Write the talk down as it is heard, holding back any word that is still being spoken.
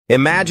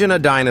Imagine a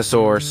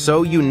dinosaur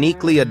so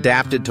uniquely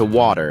adapted to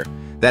water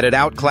that it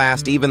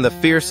outclassed even the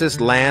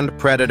fiercest land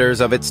predators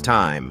of its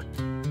time.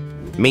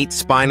 Meet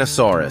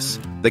Spinosaurus,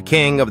 the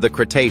king of the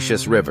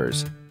Cretaceous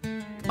rivers.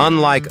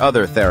 Unlike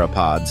other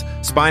theropods,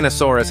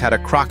 Spinosaurus had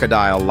a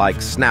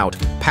crocodile-like snout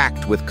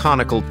packed with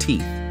conical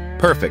teeth,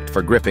 perfect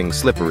for gripping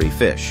slippery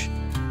fish.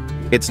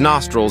 Its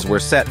nostrils were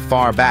set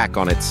far back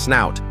on its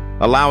snout,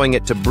 allowing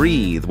it to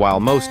breathe while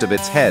most of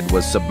its head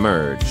was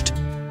submerged.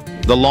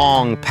 The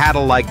long,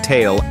 paddle-like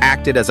tail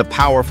acted as a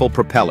powerful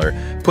propeller,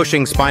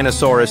 pushing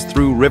Spinosaurus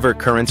through river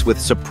currents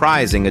with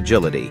surprising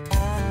agility.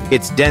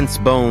 Its dense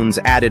bones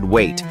added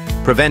weight,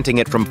 preventing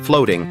it from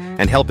floating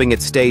and helping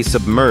it stay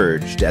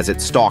submerged as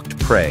it stalked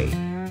prey.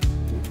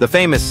 The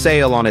famous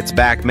sail on its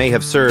back may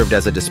have served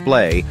as a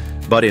display,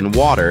 but in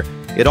water,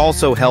 it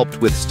also helped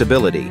with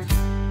stability.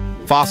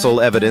 Fossil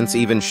evidence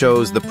even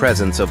shows the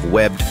presence of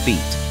webbed feet,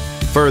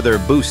 further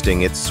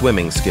boosting its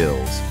swimming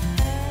skills.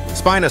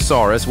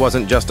 Spinosaurus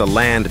wasn't just a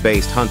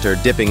land-based hunter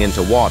dipping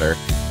into water,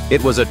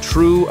 it was a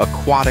true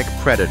aquatic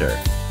predator,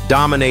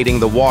 dominating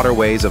the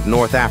waterways of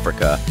North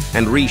Africa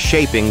and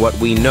reshaping what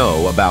we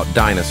know about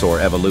dinosaur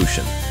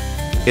evolution.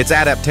 Its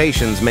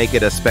adaptations make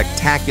it a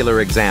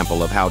spectacular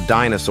example of how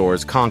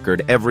dinosaurs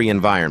conquered every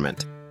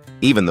environment,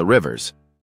 even the rivers.